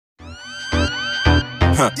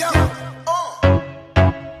Hey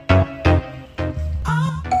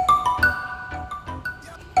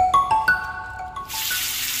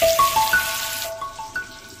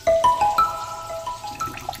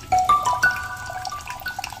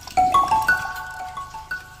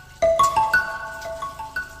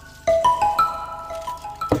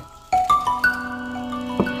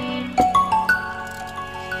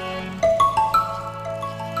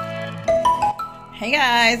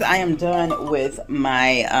guys, I am done with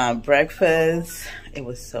my breakfast. It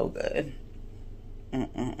was so good.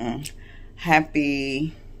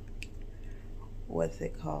 Happy, what's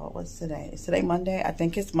it called? What's today? Is today Monday? I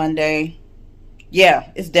think it's Monday.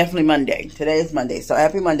 Yeah, it's definitely Monday. Today is Monday. So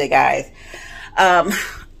happy Monday, guys. I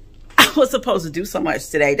was supposed to do so much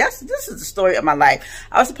today. This is the story of my life.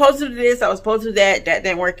 I was supposed to do this. I was supposed to do that. That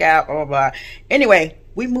didn't work out. Blah, blah, blah. Anyway,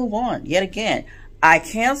 we move on yet again. I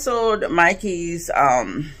canceled Mikey's,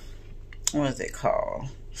 what is it called?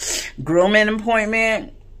 Grooming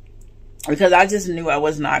appointment. Because I just knew I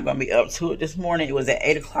was not going to be up to it this morning. It was at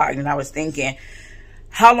 8 o'clock. And I was thinking,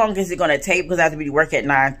 how long is it going to take? Because I have to be to work at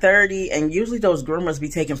 9:30. And usually those groomers be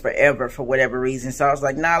taking forever for whatever reason. So I was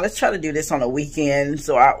like, nah, let's try to do this on a weekend.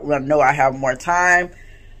 So I know I have more time.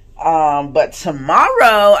 But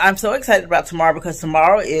tomorrow, I'm so excited about tomorrow. Because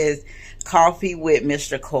tomorrow is coffee with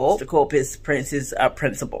Mr. Culp. Mr. Culp is Prince's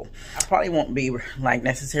principal. I probably won't be like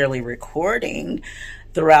necessarily recording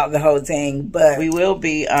throughout the whole thing, but we will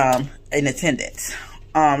be in attendance.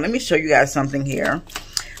 Let me show you guys something here.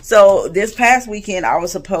 So this past weekend, I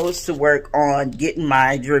was supposed to work on getting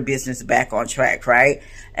my jewelry business back on track, right?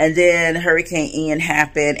 And then Hurricane Ian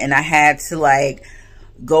happened, and I had to like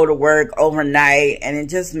go to work overnight, and it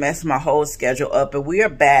just messed my whole schedule up. But we are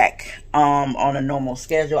back on a normal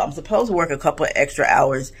schedule. I'm supposed to work a couple of extra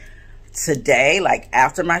hours today, like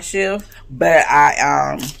after my shift, but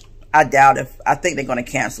I doubt I think they're going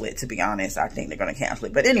to cancel it, to be honest. I think they're going to cancel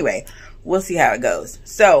it. But anyway, we'll see how it goes.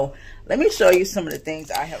 So let me show you some of the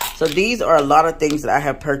things I have. So these are a lot of things that I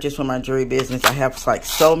have purchased for my jewelry business. I have like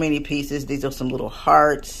so many pieces. These are some little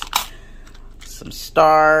hearts, some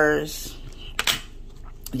stars.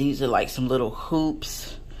 These are like some little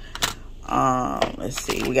hoops. Let's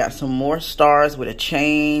see. We got some more stars with a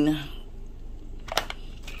chain.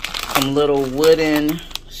 Some little wooden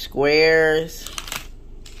squares.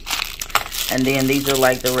 And then these are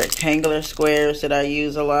like the rectangular squares that I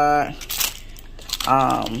use a lot.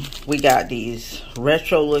 We got these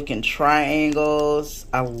retro looking triangles.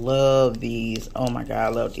 I love these. Oh my God, I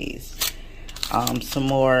love these. Some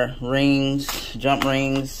more rings, jump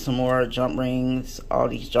rings, some more jump rings, all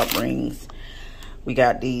these jump rings. We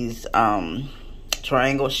got these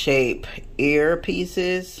triangle shape ear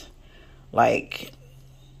pieces. Like,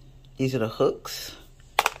 these are the hooks.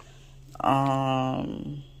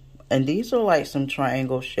 And these are like some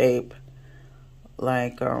triangle shape,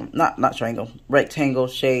 like, not triangle, rectangle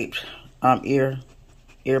shaped ear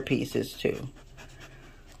pieces too.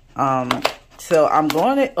 So I'm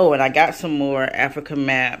going to, oh, and I got some more Africa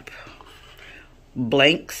map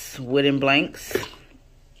blanks, wooden blanks.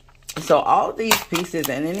 So all these pieces,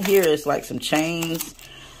 and in here is like some chains.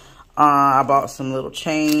 I bought some little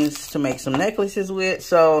chains to make some necklaces with.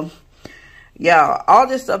 So yeah, all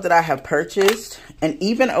this stuff that I have purchased. And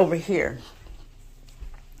even over here,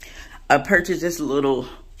 I purchased this little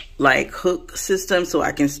like hook system so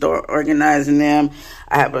I can start organizing them.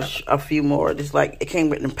 I have a few more. Just like it came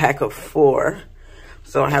with a pack of 4,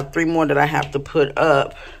 so I have 3 more that I have to put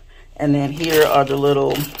up. And then here are the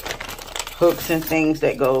little hooks and things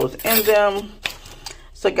that goes in them.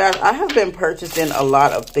 So guys, I have been purchasing a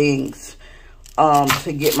lot of things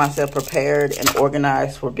to get myself prepared and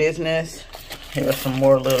organized for business. Here are some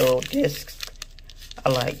more little discs. I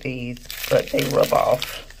like these, but they rub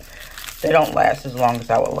off. They don't last as long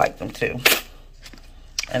as I would like them to.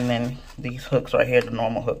 And then these hooks right here, the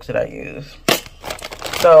normal hooks that I use.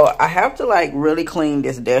 So I have to like really clean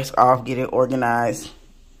this desk off, get it organized.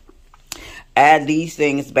 Add these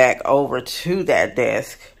things back over to that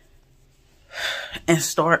desk. And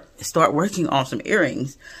start working on some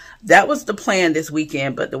earrings. That was the plan this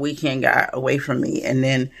weekend, but the weekend got away from me. And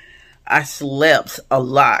then I slept a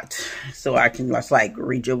lot so I can just like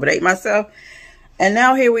rejuvenate myself. And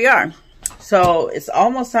now here we are. So it's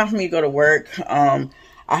almost time for me to go to work. I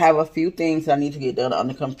have a few things I need to get done on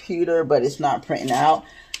the computer, but it's not printing out.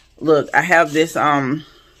 Look, I have this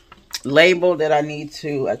label that I need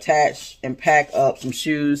to attach and pack up some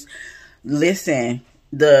shoes. Listen,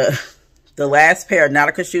 the last pair of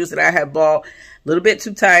Nautica shoes that I had bought, a little bit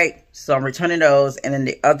too tight, so I'm returning those. And then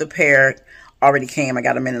the other pair already came. I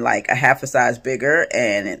got them in like a half a size bigger,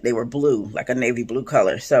 and they were blue, like a navy blue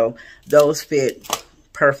color. So those fit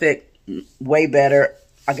perfect, way better.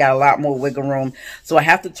 I got a lot more wiggle room. So I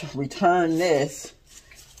have to return this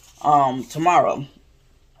tomorrow.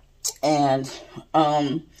 And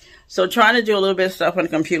so trying to do a little bit of stuff on the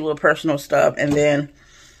computer, a little personal stuff, and then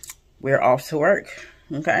we're off to work.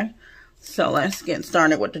 Okay, so let's get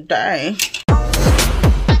started with the day.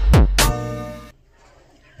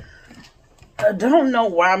 I don't know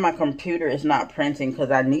why my computer is not printing,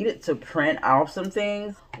 because I needed to print out some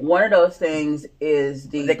things. One of those things is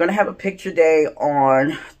they're going to have a picture day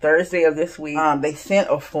on Thursday of this week. They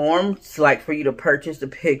sent a form like for you to purchase the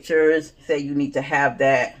pictures. Say you need to have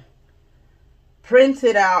that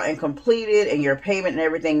printed out and completed and your payment and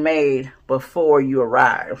everything made before you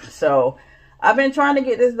arrive. So I've been trying to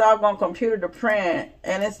get this doggone computer to print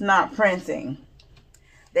and it's not printing.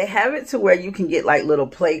 They have it to where you can get like little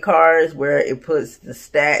play cards where it puts the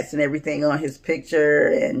stats and everything on his picture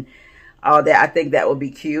and all that. I think that would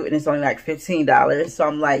be cute, and it's only like $15. So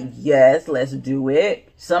I'm like, yes, let's do it.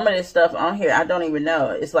 Some of this stuff on here, I don't even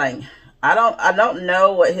know. It's like, I don't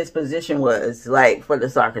know what his position was like for the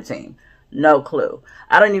soccer team. No clue.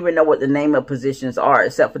 I don't even know what the name of positions are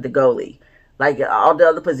except for the goalie. Like all the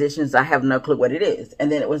other positions, I have no clue what it is. And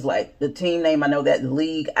then it was like the team name. I know that the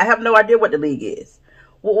league. I have no idea what the league is.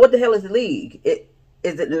 Well, what the hell is the league?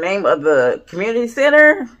 Is it the name of the community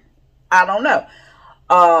center? I don't know.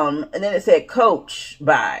 And then it said coach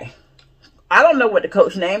by. I don't know what the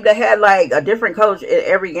coach name. They had like a different coach in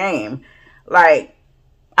every game. Like,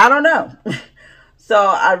 I don't know. So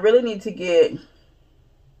I really need to get.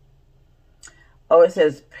 Oh, it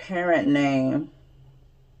says parent name.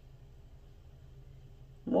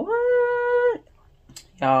 What?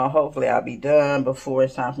 Y'all, hopefully I'll be done before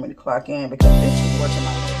it's time for me to clock in, because this is working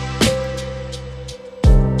out.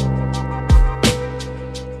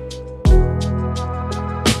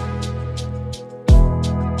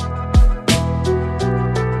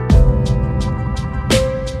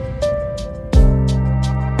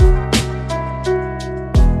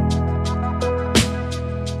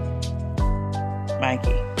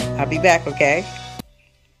 Mikey, I'll be back, okay?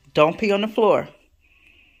 Don't pee on the floor.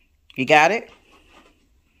 You got it?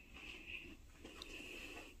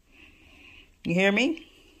 You hear me?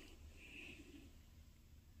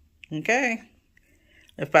 Okay.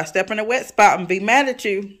 If I step in a wet spot, I'm gonna be mad at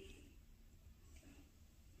you.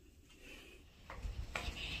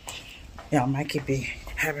 Y'all Mikey be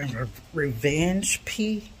having revenge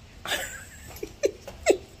pee.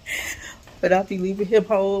 But I'll be leaving him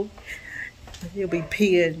home. He'll be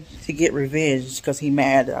peeing to get revenge because he's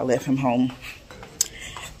mad that I left him home.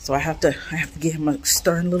 So I have to give him a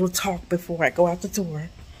stern little talk before I go out the door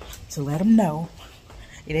to let him know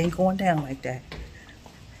it ain't going down like that.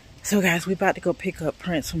 So guys, we about to go pick up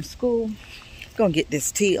Prince from school. Gonna get this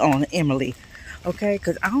tea on Emily, okay?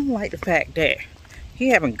 Because I don't like the fact that he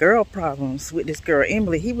having girl problems with this girl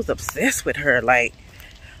Emily. He was obsessed with her like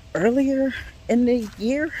earlier in the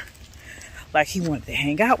year. Like he wanted to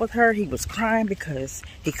hang out with her. He was crying because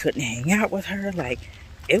he couldn't hang out with her. Like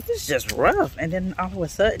it was just rough. And then all of a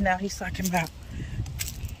sudden now he's talking about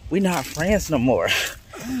we're not friends no more.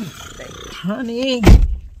 Honey.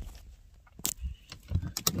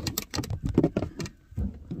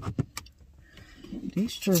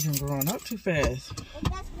 These children growing up too fast. Well,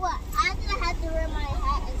 guess what? I'm gonna have to wear my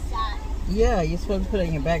hat inside. Yeah, you're supposed to put it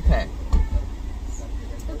in your backpack.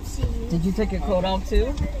 Oopsie. Did you take your coat off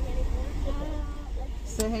too?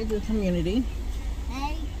 Say hey to the community.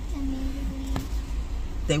 Hey, community.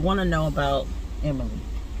 They want to know about Emily.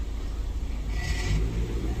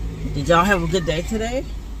 Did y'all have a good day today?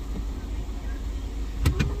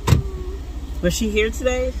 Was she here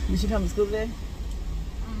today? Did she come to school today?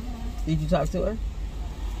 Did you talk to her?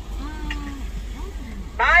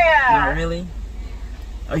 Maya! Not really?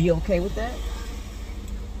 Are you okay with that?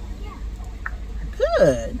 Yeah.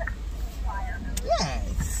 Good.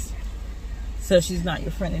 Yes. So she's not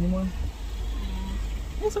your friend anymore?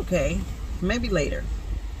 It's okay. Maybe later.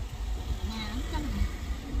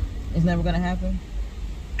 It's never gonna happen?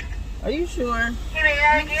 Are you sure?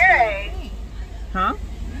 Huh?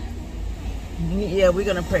 Yeah, we're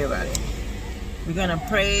gonna pray about it. We're gonna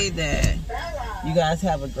pray that you guys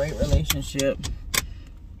have a great relationship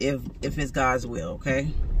if it's God's will,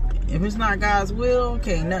 okay? If it's not God's will,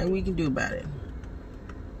 okay, nothing we can do about it.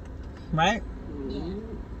 Right? Yeah.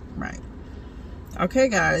 Right. Okay,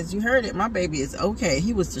 guys, you heard it. My baby is okay.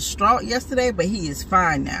 He was distraught yesterday, but he is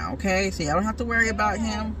fine now, okay? So y'all don't have to worry about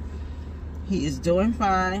him. He is doing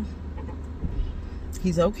fine.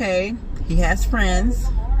 He's okay. He has friends,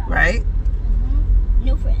 right?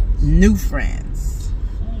 New friends. New friends.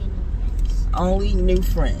 Only new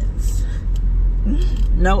friends.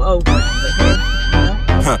 No old friends, okay?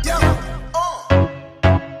 No Huh.